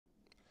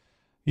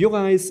Yo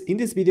guys, in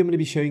this video I'm going to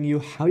be showing you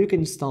how you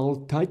can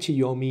install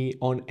Tachiyomi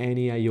on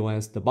any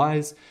iOS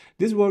device.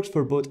 This works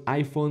for both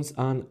iPhones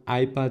and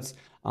iPads,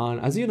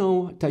 and as you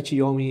know,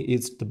 Tachiyomi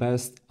is the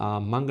best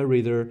manga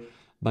reader,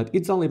 but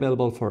it's only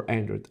available for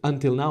Android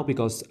until now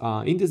because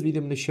in this video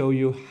I'm going to show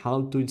you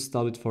how to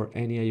install it for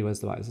any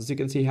iOS device. As you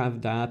can see, I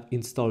have the app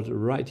installed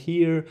right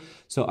here.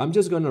 So I'm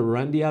just going to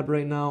run the app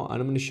right now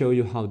and I'm going to show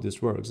you how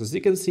this works. As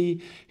you can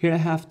see, here I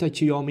have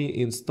Tachiyomi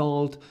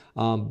installed.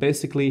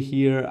 Basically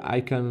here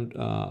I can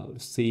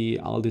see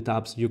all the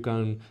tabs. You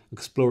can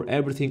explore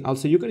everything.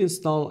 Also, you can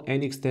install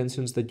any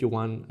extensions that you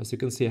want. As you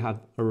can see, I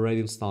have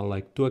already installed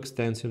like 2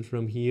 extensions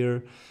from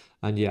here.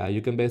 And yeah,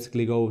 you can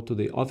basically go to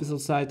the official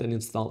site and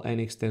install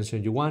any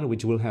extension you want,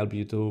 which will help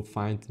you to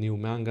find new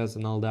mangas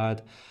and all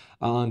that.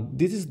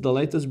 This is the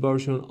latest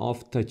version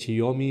of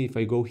Tachiyomi. If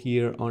I go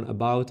here on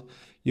About,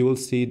 you will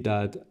see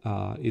that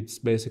it's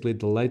basically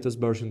the latest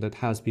version that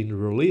has been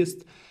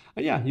released.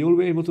 And yeah, you will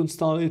be able to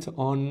install it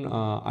on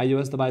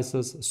iOS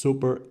devices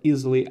super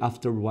easily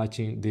after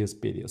watching this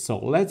video. So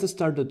let's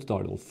start the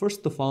tutorial.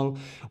 First of all,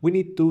 we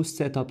need to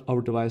set up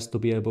our device to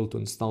be able to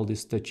install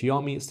this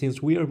Tachiyomi,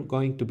 since we are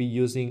going to be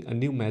using a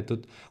new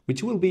method,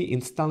 which will be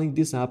installing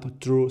this app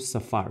through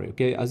Safari.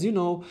 Okay, as you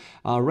know,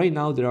 right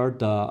now there are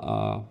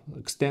the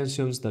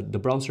extensions, the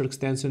browser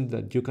extension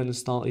that you can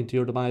install into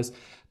your device.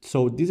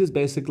 So this is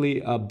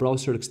basically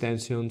browser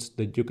extensions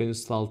that you can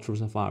install through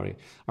Safari.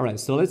 All right,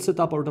 so let's set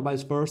up our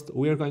device first.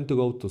 We are going to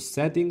go to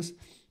settings,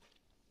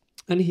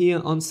 and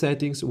here on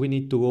settings we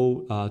need to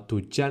go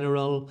to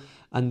general,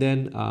 and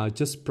then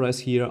just press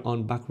here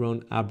on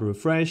background app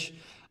refresh,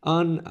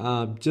 and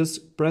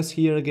just press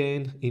here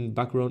again in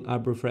background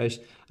app refresh,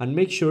 and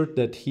make sure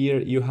that here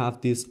you have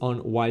this on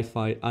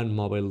Wi-Fi and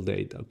mobile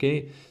data.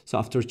 Okay, so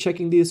after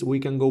checking this, we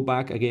can go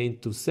back again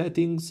to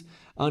settings,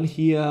 and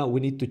here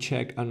we need to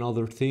check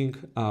another thing,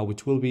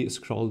 which will be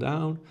scroll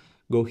down,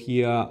 go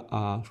here,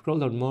 scroll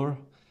down more,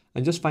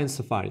 and just find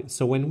Safari.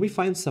 So when we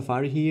find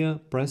Safari here,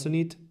 press on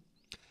it,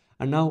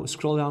 and now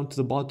scroll down to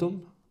the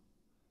bottom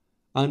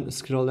and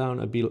scroll down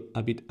a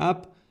bit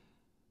up,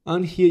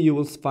 and here you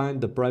will find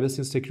the privacy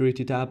and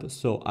security tab.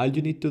 So all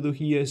you need to do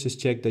here is just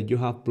check that you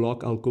have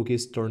block all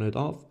cookies turned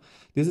off.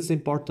 This is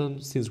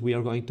important since we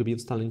are going to be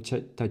installing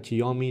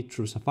Tachiyomi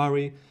through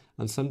Safari,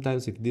 and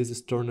sometimes if this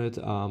is turned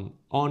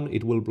on,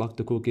 it will block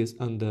the cookies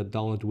and the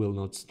download will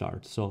not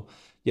start. So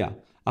yeah,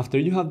 after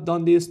you have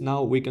done this,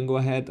 now we can go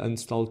ahead and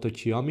install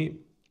Tachiyomi.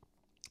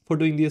 For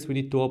doing this, we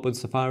need to open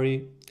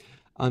Safari,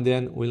 and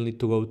then we'll need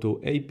to go to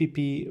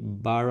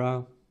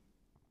appbarra.com.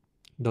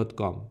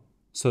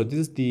 So this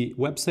is the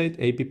website,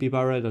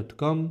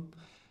 appbarra.com.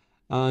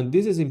 And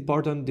this is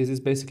important. This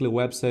is basically a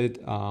website,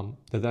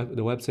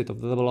 the website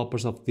of the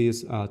developers of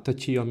this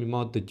Tachiyomi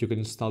mod that you can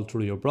install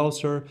through your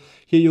browser.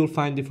 Here you'll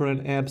find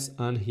different apps,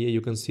 and here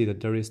you can see that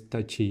there is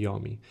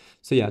Tachiyomi.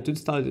 So yeah, to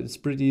install it, it's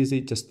pretty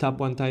easy. Just tap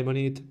one time on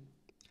it,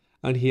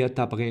 and here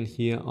tap again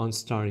here on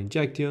Start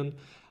Injection,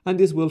 and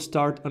this will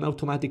start an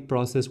automatic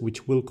process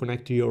which will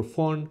connect to your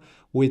phone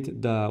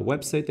with the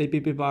website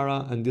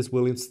appbarra, and this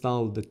will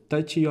install the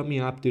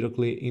Tachiyomi app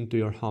directly into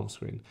your home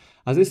screen.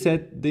 As I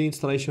said, the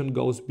installation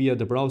goes via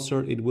the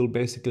browser. It will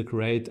basically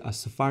create a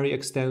Safari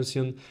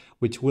extension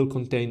which will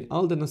contain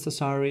all the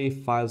necessary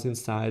files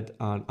inside,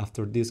 and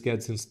after this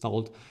gets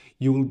installed,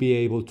 you will be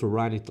able to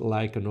run it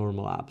like a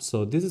normal app.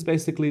 So this is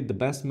basically the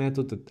best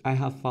method that I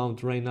have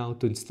found right now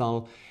to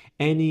install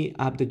any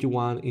app that you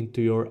want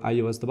into your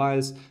iOS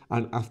device.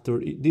 And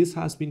after this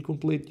has been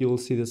complete, you will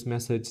see this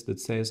message that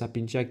says app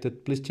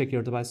injected. Please check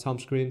your device home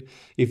screen.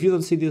 If you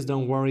don't see this,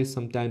 don't worry.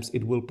 Sometimes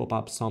it will pop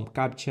up some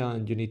captcha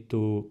and you need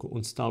to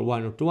install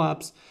 1 or 2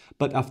 apps.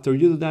 But after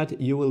you do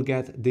that, you will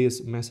get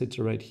this message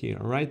right here.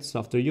 All right, so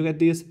after you get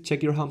this,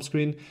 check your home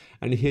screen,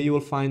 and here you will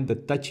find the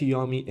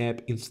Tachiyomi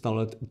app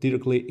installed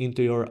directly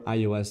into your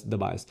iOS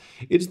device.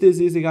 It's this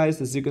easy,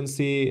 guys. As you can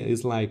see,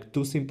 it's like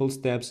 2 simple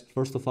steps.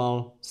 First of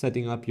all,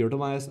 setting up your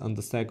device, and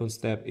the second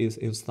step is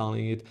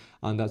installing it,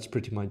 and that's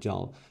pretty much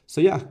all.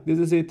 So yeah, this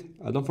is it.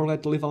 Don't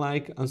forget to leave a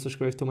like and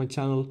subscribe to my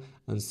channel,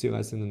 and see you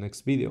guys in the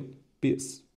next video. Peace.